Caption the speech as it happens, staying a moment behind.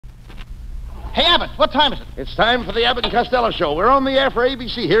Hey, Abbott, what time is it? It's time for the Abbott and Costello Show. We're on the air for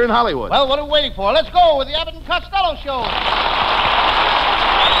ABC here in Hollywood. Well, what are we waiting for? Let's go with the Abbott and Costello Show.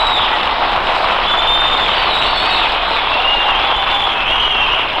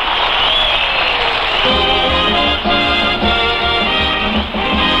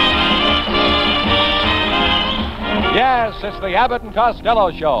 Yes, it's the Abbott and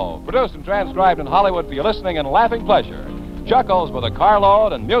Costello Show, produced and transcribed in Hollywood for your listening and laughing pleasure. Chuckles with a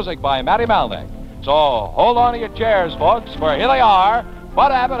carload and music by Matty Malnick. So hold on to your chairs, folks, for here they are,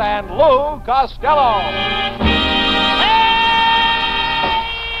 Bud Abbott and Lou Costello.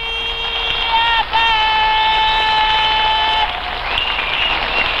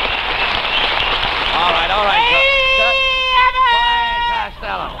 All right.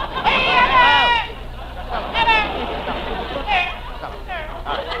 Costello.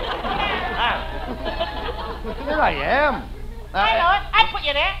 Here I am. I know it. I put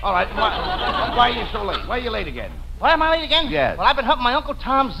you there. All right. Why are you so late? Why are you late again? Why am I late again? Yes. Well, I've been helping my Uncle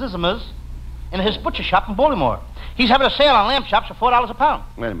Tom Zizimers in his butcher shop in Baltimore. He's having a sale on lamb chops for $4 a pound.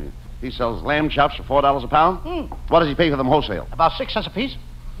 Wait a minute. He sells lamb chops for $4 a pound? What does he pay for them wholesale? About 6 cents apiece.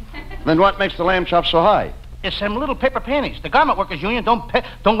 Then what makes the lamb chops so high? It's them little paper panties. The Garment Workers Union don't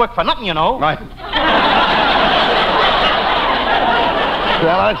work for nothing, you know. Right.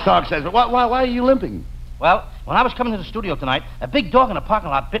 Well, let's talk sense. But why are you limping? Well, when I was coming to the studio tonight, a big dog in the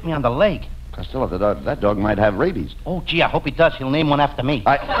parking lot bit me on the leg. Costello, that dog might have rabies. Oh, gee, I hope he does. He'll name one after me.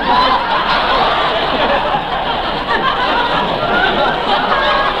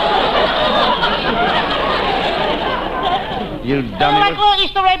 You dummy. You like little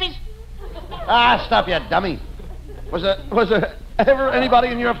Easter rabies? Stop, you dummy. Was there ever anybody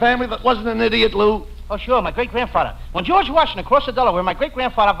in your family that wasn't an idiot, Lou? Oh, sure, my great-grandfather. When George Washington crossed the Delaware, my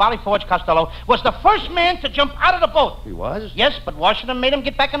great-grandfather, Valley Forge Costello, was the first man to jump out of the boat. He was? Yes, but Washington made him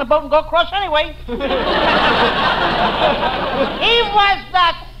get back in the boat and go across anyway. He was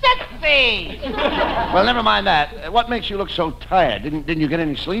the sissy. Well, never mind that. What makes you look so tired? Didn't you get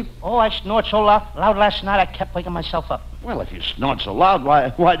any sleep? Oh, I snored so loud last night I kept waking myself up. Well, if you snored so loud,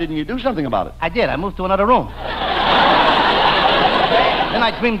 why didn't you do something about it? I did. I moved to another room. Then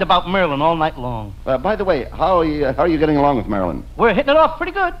I dreamed about Marilyn all night long. By the way, how are you getting along with Marilyn? We're hitting it off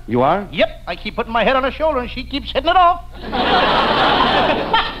pretty good. You are? Yep. I keep putting my head on her shoulder, and she keeps hitting it off.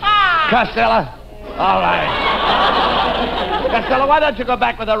 Costello? All right. Costello, why don't you go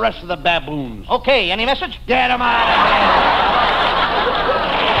back with the rest of the baboons? Okay. Any message? Get them out of here.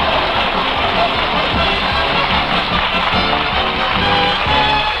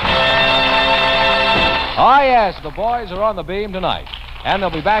 Ah, yes, the boys are on the beam tonight, and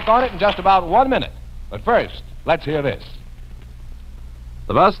they'll be back on it in just about 1 minute. But first, let's hear this.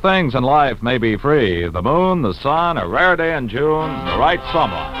 The best things in life may be free. The moon, the sun, a rare day in June, the right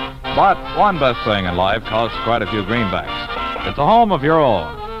someone. But one best thing in life costs quite a few greenbacks. It's a home of your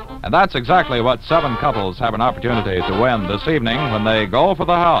own. And that's exactly what 7 couples have an opportunity to win this evening when they Go for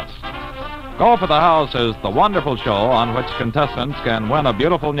the House. Go for the House is the wonderful show on which contestants can win a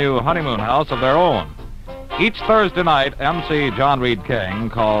beautiful new honeymoon house of their own. Each Thursday night, MC John Reed King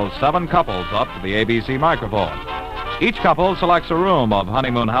calls 7 couples up to the ABC microphone. Each couple selects a room of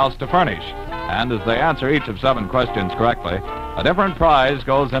honeymoon house to furnish, and as they answer each of 7 questions correctly, a different prize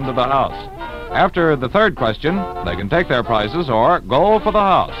goes into the house. After the 3rd question, they can take their prizes or go for the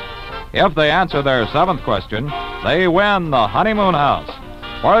house. If they answer their 7th question, they win the honeymoon house.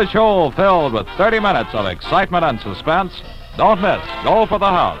 For a show filled with 30 minutes of excitement and suspense, don't miss Go for the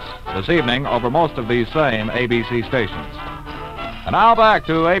House this evening over most of these same ABC stations. And now back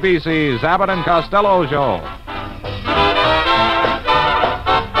to ABC's Abbott and Costello Show.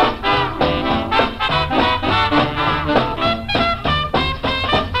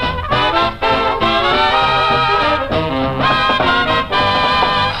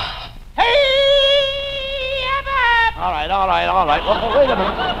 Hey, Abbott! All right. Well, wait a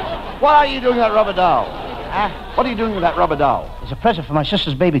minute. What are you doing with that rubber doll? Huh? What are you doing with that rubber doll? It's a present for my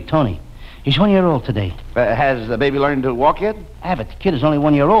sister's baby, Tony. He's 1 year old today. Has the baby learned to walk yet? Abbott, the kid is only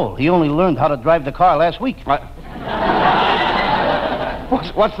 1 year old. He only learned how to drive the car last week.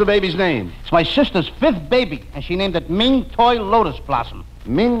 What's the baby's name? It's my sister's 5th baby, and she named it Ming Toy Lotus Blossom.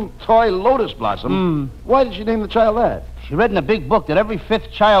 Ming Toy Lotus Blossom? Why did she name the child that? She read in a big book that every 5th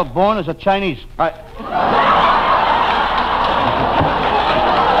child born is a Chinese.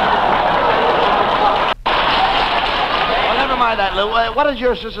 That, Lou. What is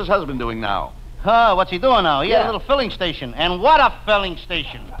your sister's husband doing now? What's he doing now? He had a little filling station. And what a filling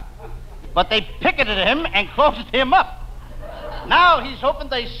station. But they picketed him and closed him up. Now he's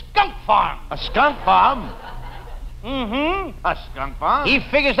opened a skunk farm. A skunk farm? Mm-hmm. A skunk farm? He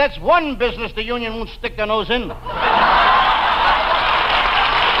figures that's one business the union won't stick their nose in.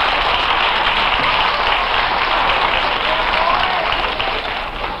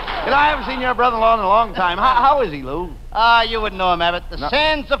 I haven't seen your brother-in-law in a long time. How is he, Lou? You wouldn't know him, Abbott. The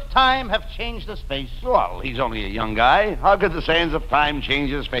sands of time have changed his face. Well, he's only a young guy. How could the sands of time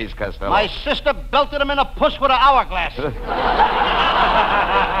change his face, Costello? My sister belted him in a puss with an hourglass.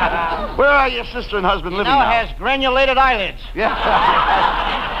 Where are your sister and husband living now? now? Has granulated eyelids.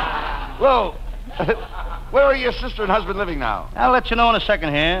 Yeah. Lou, where are your sister and husband living now? I'll let you know in a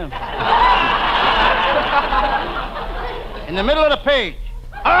second here. In the middle of the page.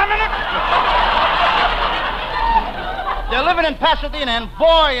 A minute! They're living in Pasadena, and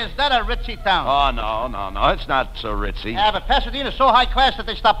boy, is that a ritzy town. Oh, no. It's not so ritzy. Yeah, but Pasadena's so high class that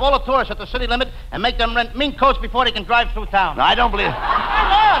they stop all the tourists at the city limit and make them rent mink coats before they can drive through town. No, I don't believe it.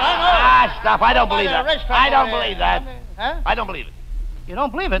 I know. Stop. I don't believe that. I don't believe that. Huh? I don't believe it. You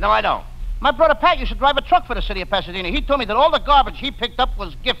don't believe it? No, I don't. My brother Pat used to drive a truck for the city of Pasadena. He told me that all the garbage he picked up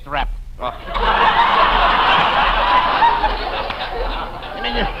was gift wrap. Oh.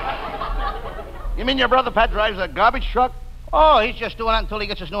 You mean your brother Pat drives a garbage truck? Oh, he's just doing that until he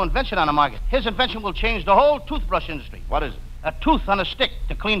gets his new invention on the market. His invention will change the whole toothbrush industry. What is it? A tooth on a stick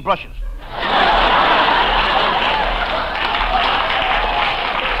to clean brushes.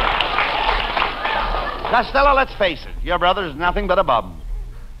 Costello, let's face it. Your brother is nothing but a bum.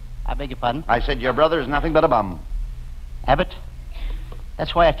 I beg your pardon? I said your brother is nothing but a bum. Abbott,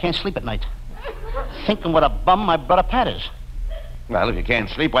 that's why I can't sleep at night. Thinking what a bum my brother Pat is. Well, if you can't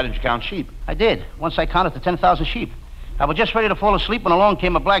sleep, why didn't you count sheep? I did. Once I counted to 10,000 sheep. I was just ready to fall asleep when along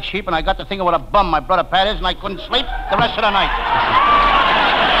came a black sheep, and I got to thinking what a bum my brother Pat is, and I couldn't sleep the rest of the night.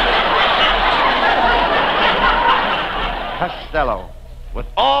 Costello, with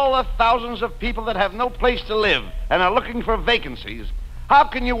all the thousands of people that have no place to live and are looking for vacancies, how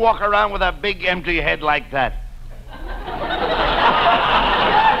can you walk around with a big empty head like that?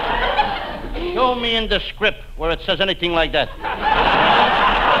 Show me in the script where it says anything like that.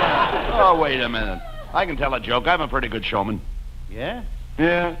 Oh, wait a minute. I can tell a joke. I'm a pretty good showman. Yeah?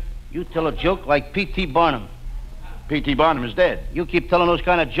 Yeah. You tell a joke like P.T. Barnum. P.T. Barnum is dead. You keep telling those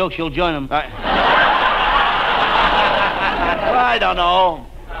kind of jokes, you'll join them. I don't know.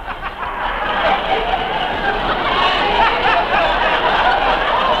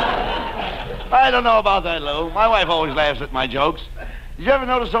 I don't know about that, Lou. My wife always laughs at my jokes. Did you ever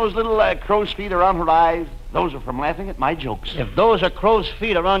notice those little crow's feet around her eyes? Those are from laughing at my jokes. If those are crow's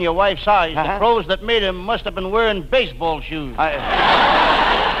feet around your wife's eyes, the crows that made them must have been wearing baseball shoes.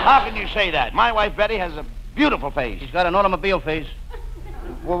 How can you say that? My wife, Betty, has a beautiful face. She's got an automobile face.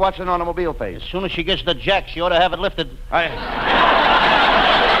 Well, what's an automobile face? As soon as she gets the jack, she ought to have it lifted.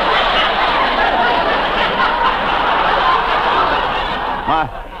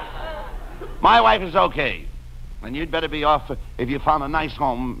 My wife is okay. And you'd better be off if you found a nice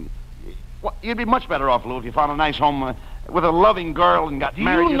home. Well, you'd be much better off, Lou, if you found a nice home with a loving girl and got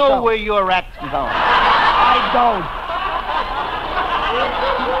married Do you yourself. know where you're at? No. I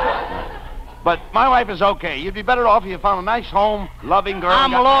don't. But my wife is okay. You'd be better off if you found a nice home, loving girl.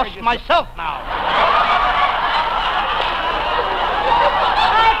 I'm lost myself now. I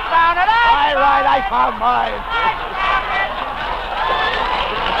found it. All right, I found mine.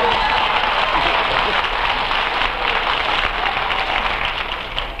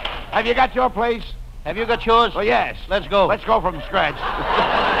 Have you got your place? Have you got yours? Oh, yes. Let's go. Let's go from scratch.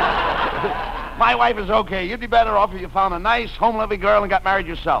 My wife is okay. You'd be better off if you found a nice, home-loving girl and got married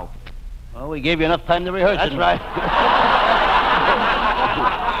yourself. Well, we gave you enough time to rehearse. That's right.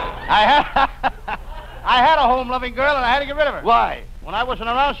 I had a home-loving girl, and I had to get rid of her. Why? When I wasn't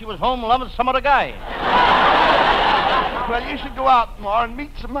around, she was home loving some other guy. Well, you should go out more and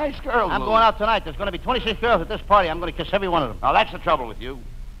meet some nice girls. I'm Lou. going out tonight. There's going to be 26 girls at this party. I'm going to kiss every one of them. Now, that's the trouble with you.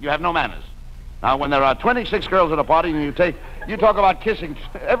 You have no manners. Now, when there are 26 girls at a party and you talk about kissing,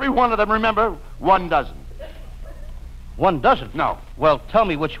 every one of them, remember, 1 dozen. 1 dozen? No. Well, tell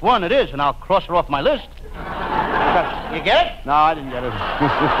me which one it is, and I'll cross her off my list. You get it? No, I didn't get it.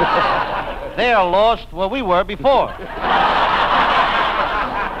 They're lost where we were before.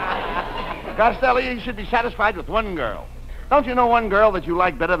 Costello, you should be satisfied with 1 girl. Don't you know 1 girl that you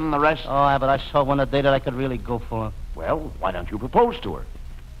like better than the rest? Oh, but I saw one today that I could really go for. Well, why don't you propose to her?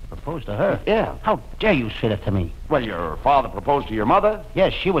 Propose to her? Yeah. How dare you say that to me? Well, your father proposed to your mother.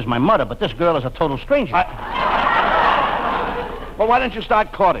 Yes, she was my mother, but this girl is a total stranger. Well, why don't you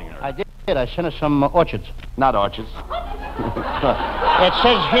start courting her? I did. I sent her some orchids. Not orchids. It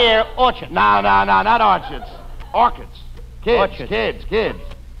says here, orchid. No, not orchids. Orchids. Kids, Orchids. kids.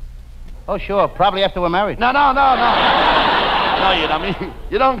 Oh, sure. Probably after we're married. No. No, you dummy.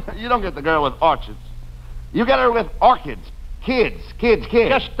 You don't get the girl with orchids. You get her with orchids. Kids.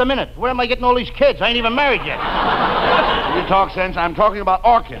 Just a minute. Where am I getting all these kids? I ain't even married yet. You talk sense. I'm talking about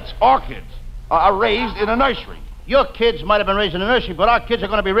orchids. Orchids are raised in a nursery. Your kids might have been raised in a nursery, but our kids are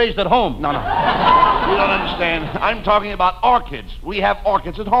going to be raised at home. No. You don't understand. I'm talking about orchids. We have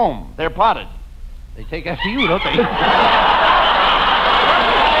orchids at home. They're potted. They take after you, don't they?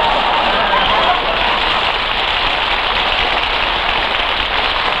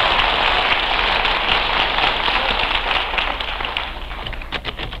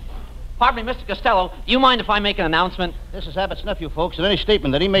 Pardon me, Mr. Costello, do you mind if I make an announcement? This is Abbott's nephew, folks, and any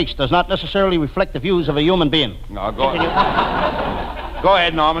statement that he makes does not necessarily reflect the views of a human being. No, go ahead. Go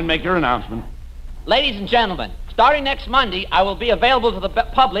ahead, Norman, make your announcement. Ladies and gentlemen, starting next Monday, I will be available to the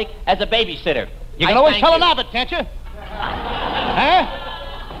public as a babysitter. You can always tell an Abbott, can't you? Huh?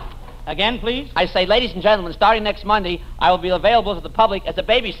 Again, please? I say, ladies and gentlemen, starting next Monday, I will be available to the public as a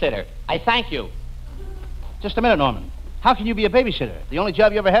babysitter. I thank you. Just a minute, Norman. How can you be a babysitter? The only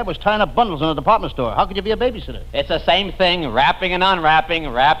job you ever had was tying up bundles in a department store. How could you be a babysitter? It's the same thing, wrapping and unwrapping,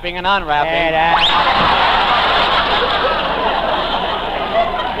 wrapping and unwrapping.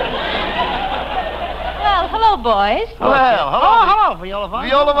 Well, hello, boys. Hello, Viola Vaughn.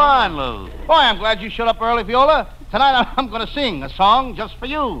 Viola Vaughn, Lou. Boy, I'm glad you showed up early, Viola. Tonight I'm going to sing a song just for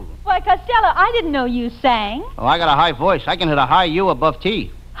you. Why, Costello, I didn't know you sang. Oh, I got a high voice. I can hit a high U above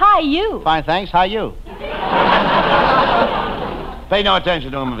T. Hi, you. Fine, thanks. How you? Pay no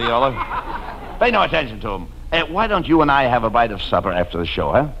attention to him, Viola. Pay no attention to him. Why don't you and I have a bite of supper after the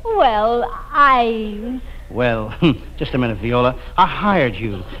show, huh? Well, just a minute, Viola. I hired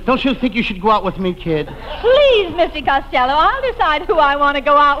you. Don't you think you should go out with me, kid? Please, Mr. Costello, I'll decide who I want to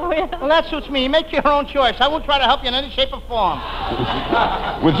go out with. Well, that suits me. Make your own choice. I won't try to help you in any shape or form.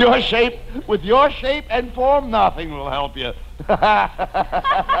 With your shape and form, nothing will help you. Oh,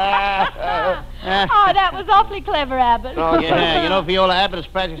 that was awfully clever, Abbott. Oh, yeah. You know, Viola, Abbott is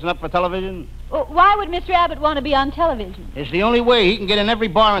practicing up for television. Well, why would Mr. Abbott want to be on television? It's the only way he can get in every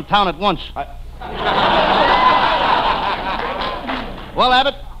bar in town at once. Well,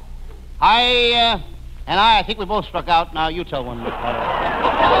 Abbott, I think we both struck out. Now, you tell one.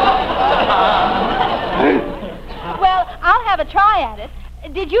 Well, I'll have a try at it.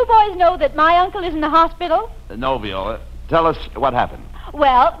 Did you boys know that my uncle is in the hospital? No, Viola. Tell us what happened.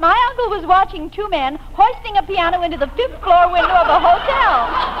 Well, my uncle was watching two men hoisting a piano into the fifth-floor window of a hotel.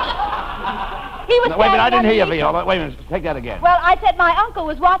 He was Wait a minute, I didn't hear you, underneath- Viola. Wait a minute, take that again. Well, I said my uncle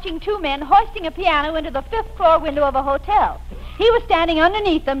was watching two men hoisting a piano into the fifth-floor window of a hotel. He was standing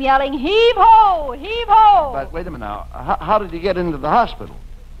underneath them yelling, heave-ho, heave-ho. But wait a minute now. How did he get into the hospital?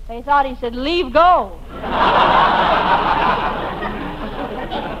 They thought he said, leave go.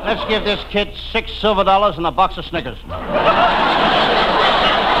 Let's give this kid $6 silver and a box of Snickers.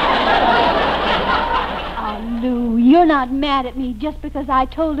 Oh, Lou, you're not mad at me just because I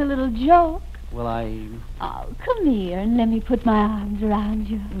told a little joke. Well, Oh, come here and let me put my arms around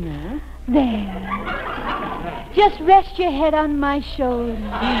you. Yeah? There. Just rest your head on my shoulder.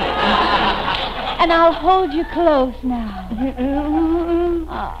 And I'll hold you close now.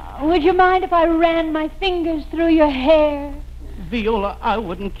 Would you mind if I ran my fingers through your hair? Viola, I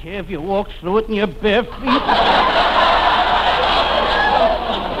wouldn't care if you walked through it in your bare feet.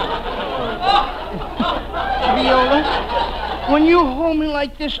 Viola, when you hold me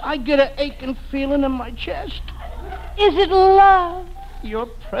like this, I get an aching feeling in my chest. Is it love? You're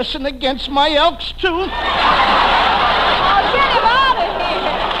pressing against my elk's tooth. Oh, get him out of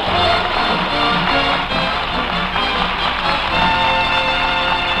here.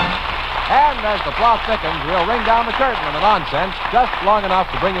 And as the plot thickens, we'll ring down the curtain on the nonsense just long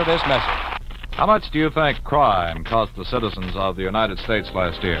enough to bring you this message. How much do you think crime cost the citizens of the United States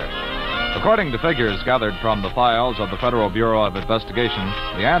last year? According to figures gathered from the files of the Federal Bureau of Investigation,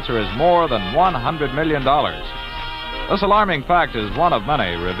 the answer is more than $100 million. This alarming fact is one of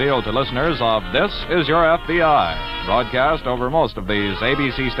many revealed to listeners of This Is Your FBI, broadcast over most of these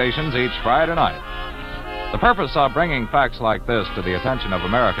ABC stations each Friday night. The purpose of bringing facts like this to the attention of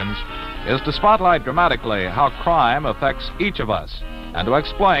Americans is to spotlight dramatically how crime affects each of us and to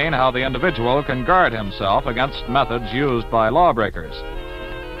explain how the individual can guard himself against methods used by lawbreakers.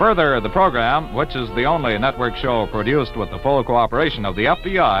 Further, the program, which is the only network show produced with the full cooperation of the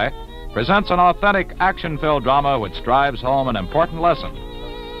FBI, presents an authentic action-filled drama which drives home an important lesson.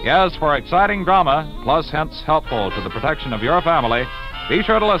 Yes, for exciting drama, plus hints helpful to the protection of your family, be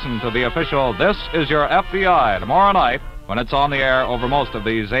sure to listen to the official This Is Your FBI tomorrow night when it's on the air over most of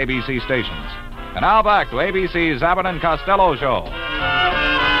these ABC stations. And now back to ABC's Abbott and Costello Show.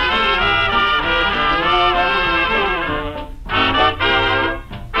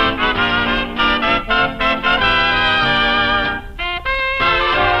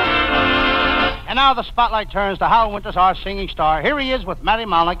 now the spotlight turns to Hal Winters, our singing star. Here he is with Matty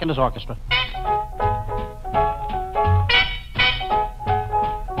Malnick and his orchestra.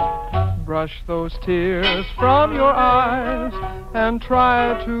 Brush those tears from your eyes and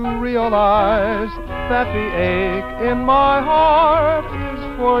try to realize that the ache in my heart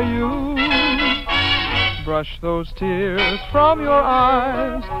is for you. Brush those tears from your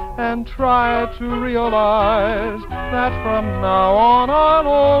eyes and try to realize that from now on I'll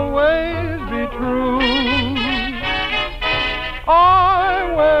always be true.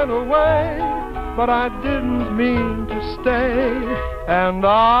 I went away, but I didn't mean to stay, and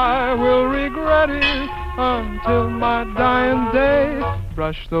I will regret it until my dying day.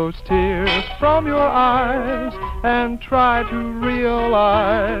 Brush those tears from your eyes and try to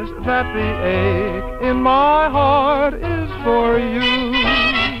realize that the ache in my heart is for you.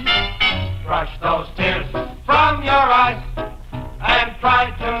 Brush those tears from your eyes and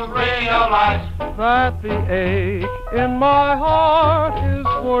try to realize that the ache in my heart is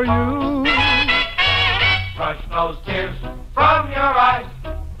for you. Brush those tears from your eyes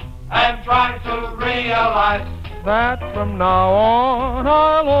and try to realize that from now on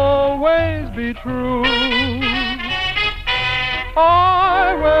I'll always be true.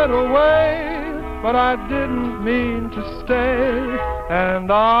 I went away, but I didn't mean to stay,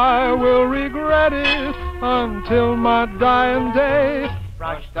 and I will regret it until my dying day.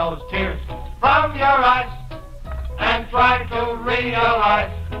 Brush those tears from your eyes and try to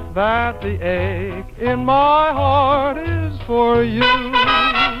realize that the ache in my heart is for you.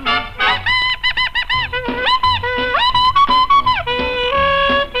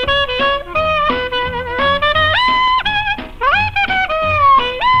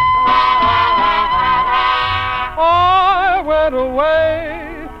 I went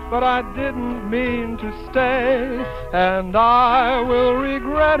away, but I didn't mean to stay, and I will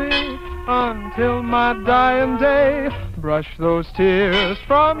regret it until my dying day. Brush those tears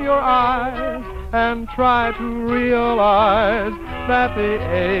from your eyes and try to realize that the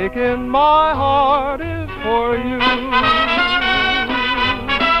ache in my heart is for you.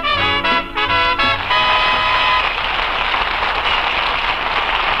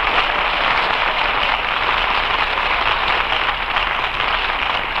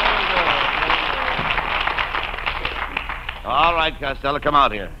 All right, Costello, come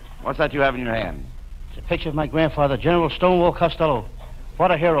out here. What's that you have in your hand? It's a picture of my grandfather, General Stonewall Costello.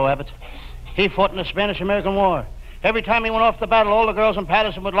 What a hero, Abbott. He fought in the Spanish-American War. Every time he went off to battle, all the girls in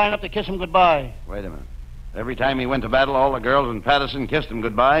Patterson would line up to kiss him goodbye. Wait a minute. Every time he went to battle, all the girls in Patterson kissed him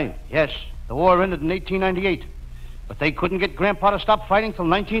goodbye? Yes, the war ended in 1898. But they couldn't get Grandpa to stop fighting till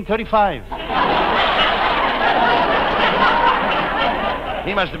 1935.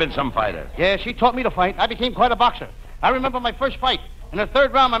 He must have been some fighter. Yes, he taught me to fight. I became quite a boxer. I remember my first fight. In the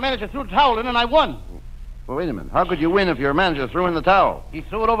third round, my manager threw the towel in, and I won. Well, wait a minute. How could you win if your manager threw in the towel? He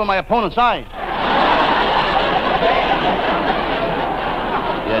threw it over my opponent's eye.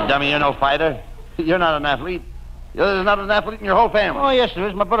 You dummy, you're no fighter. You're not an athlete. There's not an athlete in your whole family. Oh, yes, there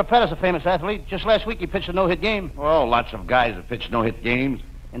is. My brother Pat is a famous athlete. Just last week, he pitched a no-hit game. Oh, lots of guys have pitched no-hit games.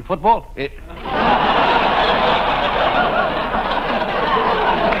 In football?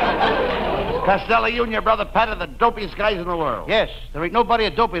 Costello, you and your brother Pat are the dopiest guys in the world. Yes, there ain't nobody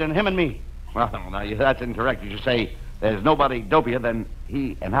a dopier than him and me. Well, now, that's incorrect. You should say there's nobody dopier than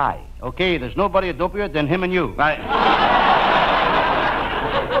he and I. Okay, there's nobody a dopier than him and you. Well,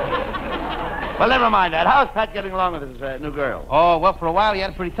 never mind that. How's Pat getting along with his new girl? Oh, well, for a while, he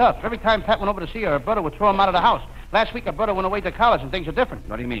had it pretty tough. Every time Pat went over to see her brother would throw him out of the house. Last week, her brother went away to college, and things are different.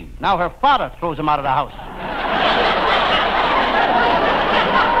 What do you mean? Now her father throws him out of the house.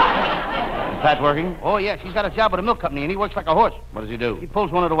 Is Pat working? Oh, yes. He's got a job with a milk company, and he works like a horse. What does he do? He pulls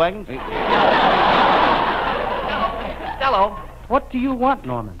one of the wagons. Costello, What do you want,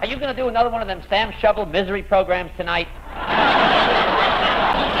 Norman? are you going to do another one of them Sam Shovel misery programs tonight?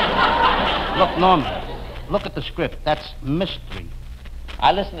 Look, Norman, look at the script. That's mystery.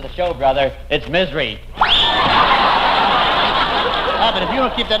 I listen to the show, brother. It's misery. Abbott, if you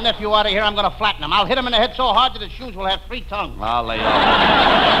don't keep that nephew out of here, I'm going to flatten him. I'll hit him in the head so hard that his shoes will have 3 tongues. I'll lay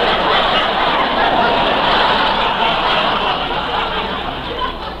off.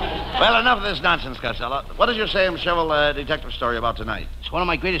 Well, enough of this nonsense, Costello. What is your Sam Shovel detective story about tonight? It's one of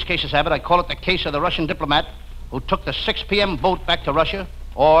my greatest cases, Abbott. I call it the case of the Russian diplomat who took the 6 p.m. boat back to Russia,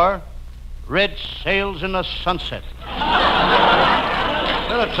 or Red Sails in the Sunset.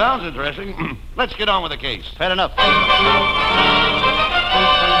 Well, it sounds interesting. Let's get on with the case. Fair enough.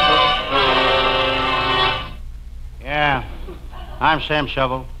 Yeah, I'm Sam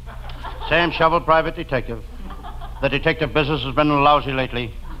Shovel. Sam Shovel, private detective. The detective business has been lousy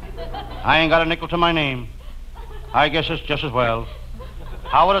lately. I ain't got a nickel to my name. I guess it's just as well.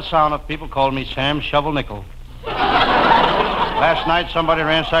 How would it sound if people called me Sam Shovel Nickel? Last night, somebody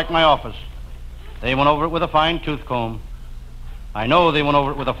ransacked my office. They went over it with a fine-tooth comb. I know they went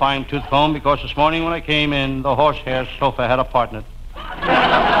over it with a fine-tooth comb because this morning when I came in, the horsehair sofa had a part in it.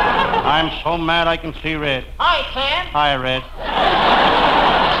 I'm so mad I can see red. Hi, Sam. Hi, Red.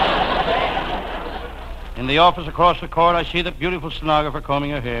 In the office across the court, I see the beautiful stenographer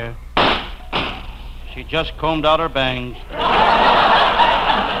combing her hair. She just combed out her bangs.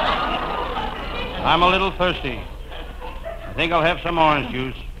 I'm a little thirsty. I think I'll have some orange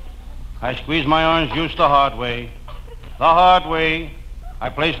juice. I squeeze my orange juice the hard way. The hard way. I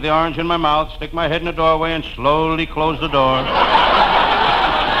place the orange in my mouth, stick my head in the doorway, and slowly close the door.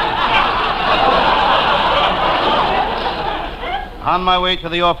 On my way to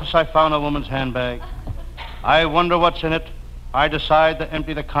the office, I found a woman's handbag. I wonder what's in it. I decide to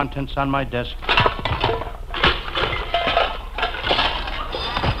empty the contents on my desk.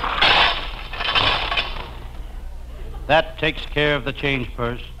 That takes care of the change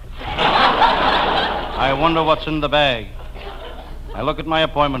purse. I wonder what's in the bag. I look at my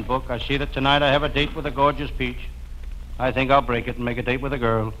appointment book. I see that tonight I have a date with a gorgeous peach. I think I'll break it and make a date with a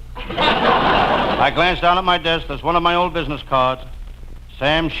girl. I glance down at my desk. There's one of my old business cards.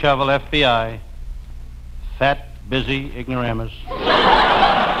 Sam Shovel, FBI. Fat, busy, ignoramus.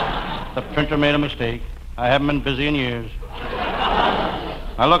 The printer made a mistake. I haven't been busy in years.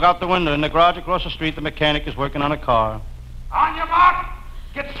 I look out the window. In the garage across the street, the mechanic is working on a car. On your mark,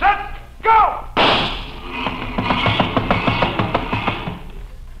 get set, go!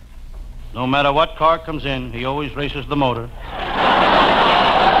 No matter what car comes in, he always races the motor.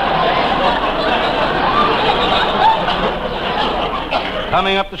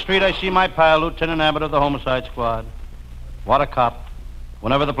 Coming up the street, I see my pal, Lieutenant Abbott of the Homicide Squad. What a cop.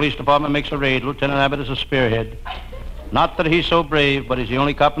 Whenever the police department makes a raid, Lieutenant Abbott is a spearhead. Not that he's so brave, but he's the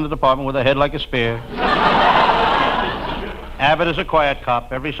only cop in the department with a head like a spear. Abbott is a quiet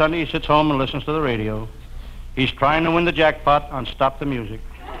cop. Every Sunday he sits home and listens to the radio. He's trying to win the jackpot on Stop the Music.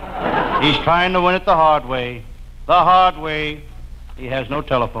 He's trying to win it the hard way. The hard way. He has no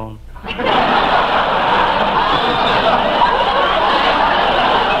telephone.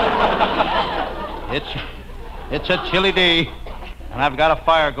 It's a chilly day, and I've got a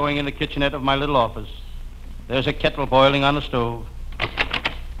fire going in the kitchenette of my little office. There's a kettle boiling on the stove.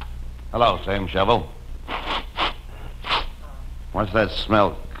 Hello, Sam Shovel. What's that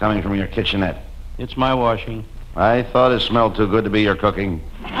smell coming from your kitchenette? It's my washing. I thought it smelled too good to be your cooking.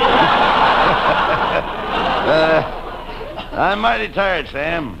 I'm mighty tired,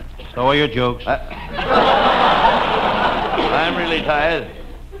 Sam. So are your jokes. I'm really tired.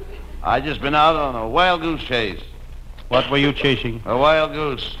 I just been out on a wild goose chase. What were you chasing? A wild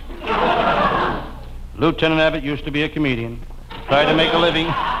goose. Lieutenant Abbott used to be a comedian. Tried to make a living.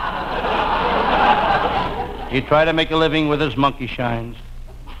 He tried to make a living with his monkey shines.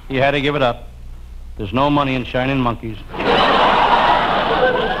 He had to give it up. There's no money in shining monkeys.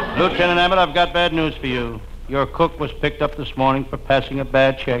 Lieutenant Abbott, I've got bad news for you. Your cook was picked up this morning for passing a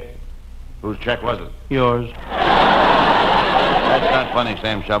bad check. Whose check was it? Yours. That's not funny,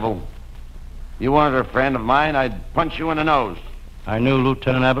 Sam Shovel. You weren't a friend of mine, I'd punch you in the nose. I knew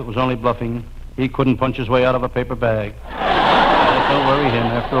Lieutenant Abbott was only bluffing. He couldn't punch his way out of a paper bag. Don't worry him.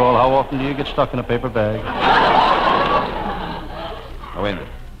 After all, how often do you get stuck in a paper bag? Oh, wait a minute.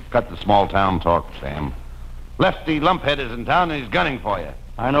 Cut the small-town talk, Sam. Lefty Lumphead is in town and he's gunning for you.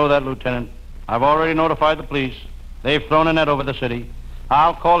 I know that, Lieutenant. I've already notified the police. They've thrown a net over the city.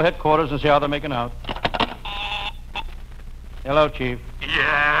 I'll call headquarters and see how they're making out. Hello, Chief.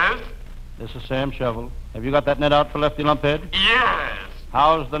 Yes? This is Sam Shovel. Have you got that net out for Lefty Lumphead? Yes.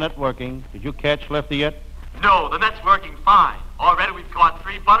 How's the net working? Did you catch Lefty yet? No, the net's working fine. Already we've caught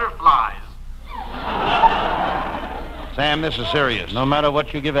 3 butterflies. Sam, this is serious. No matter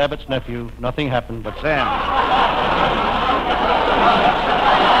what you give Abbott's nephew, nothing happened. But Sam.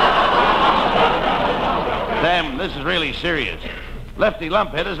 Sam, this is really serious. Lefty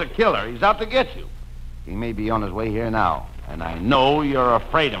Lumphead is a killer. He's out to get you. He may be on his way here now, and I know you're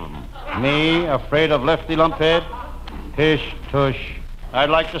afraid of him. Me, afraid of Lefty Lumphead? Pish, tush. I'd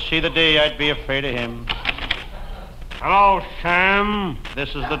like to see the day I'd be afraid of him. Hello, Sam. This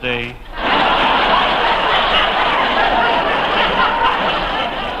is the day.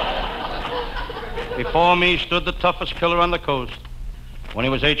 Before me stood the toughest killer on the coast. When he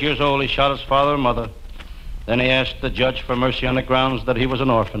was 8 years old, he shot his father and mother. Then he asked the judge for mercy on the grounds that he was an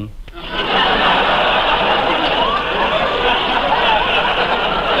orphan.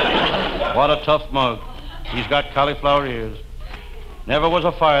 What a tough mug. He's got cauliflower ears. Never was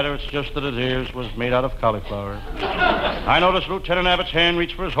a fighter. It's just that his ears was made out of cauliflower. I noticed Lieutenant Abbott's hand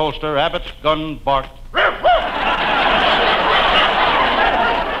reach for his holster. Abbott's gun barked.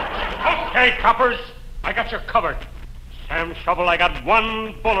 Okay, coppers, I got you covered. Sam Shovel, I got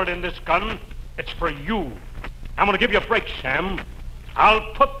one bullet in this gun. It's for you. I'm going to give you a break, Sam. I'll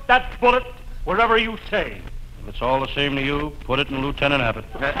put that bullet wherever you say. If it's all the same to you, put it in Lieutenant Abbott.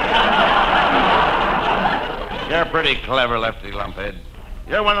 You're pretty clever, Lefty Lumphead.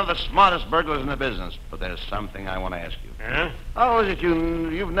 You're one of the smartest burglars in the business, but there's something I want to ask you. Yeah? How is it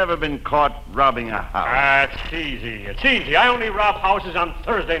you've never been caught robbing a house? It's easy. It's easy. I only rob houses on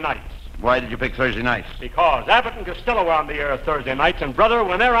Thursday nights. Why did you pick Thursday nights? Because Abbott and Costello are on the air Thursday nights, and, brother,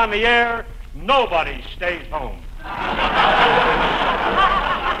 when they're on the air, nobody stays home.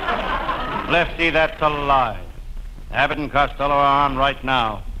 Lefty, that's a lie. Abbott and Costello are on right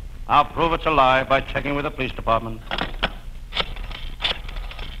now. I'll prove it's a lie by checking with the police department.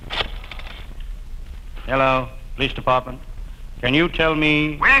 Hello, police department. Can you tell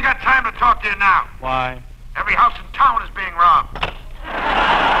me... We ain't got time to talk to you now. Why? Every house in town is being robbed.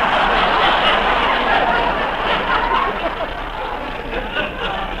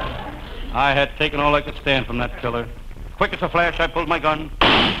 I had taken all I could stand from that killer. Quick as a flash, I pulled my gun.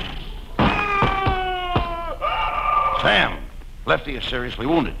 Sam, Lefty is seriously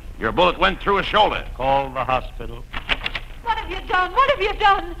wounded. Your bullet went through his shoulder. Call the hospital. What have you done? What have you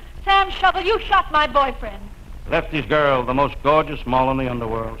done? Sam Shovel, you shot my boyfriend. Lefty's girl, the most gorgeous mall in the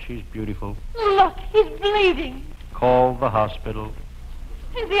underworld. She's beautiful. Look, he's bleeding. Call the hospital.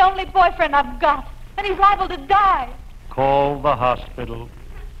 He's the only boyfriend I've got, and he's liable to die. Call the hospital.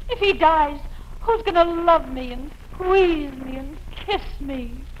 If he dies, who's going to love me and squeeze me and kiss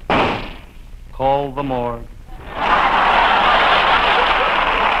me? Call the morgue.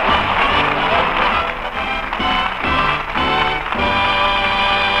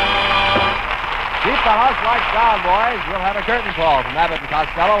 Keep the house lights down, boys. We'll have a curtain call from Abbott and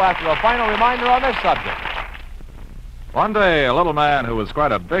Costello after a final reminder on this subject. One day, a little man who was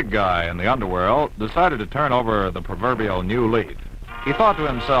quite a big guy in the underworld decided to turn over the proverbial new leaf. He thought to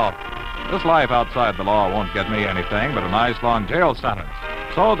himself, this life outside the law won't get me anything but a nice long jail sentence.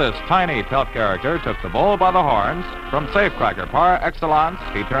 So this tiny, tough character took the bull by the horns. From safecracker par excellence,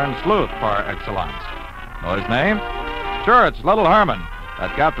 he turned sleuth par excellence. Know his name? Sure, it's Little Herman,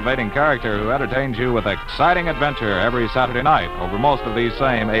 that captivating character who entertains you with exciting adventure every Saturday night over most of these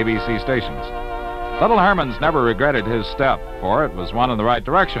same ABC stations. Little Herman's never regretted his step, for it was one in the right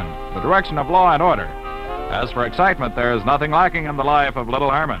direction, the direction of law and order. As for excitement, there is nothing lacking in the life of Little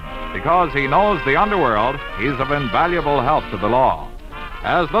Herman. Because he knows the underworld, he's of invaluable help to the law.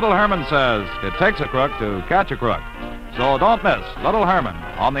 As Little Herman says, it takes a crook to catch a crook. So don't miss Little Herman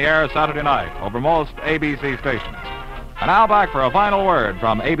on the air Saturday night over most ABC stations. And now back for a final word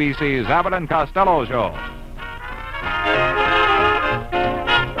from ABC's Abbott and Costello show.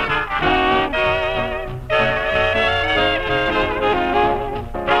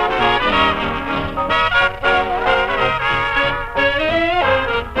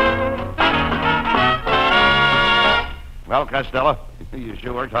 Well, Costello, you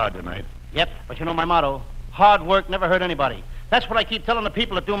sure worked hard tonight. Yep, but you know my motto, hard work never hurt anybody. That's what I keep telling the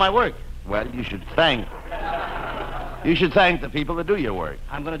people that do my work. Well, you should thank the people that do your work.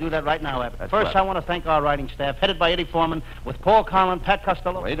 I'm going to do that right now, Abbott. That's First, right. I want to thank our writing staff, headed by Eddie Foreman, with Paul Conlon, Pat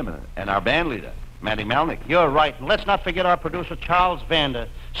Costello. Wait a minute. And our band leader, Matty Malnick. You're right. And let's not forget our producer, Charles Vander.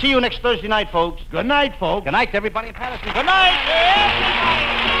 See you next Thursday night, folks. Good night, folks. Good night to everybody in Patterson. Good night.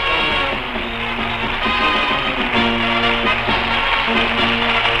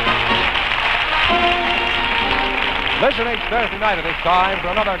 Listen each Thursday night at this time for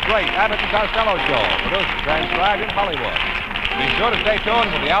another great Abbott and Costello show, produced and transcribed in Hollywood. Be sure to stay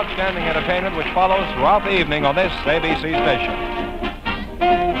tuned for the outstanding entertainment which follows throughout the evening on this ABC station.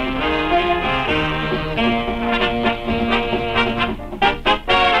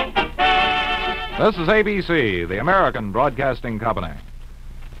 This is ABC, the American Broadcasting Company.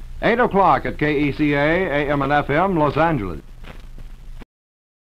 8 o'clock at KECA, AM and FM, Los Angeles.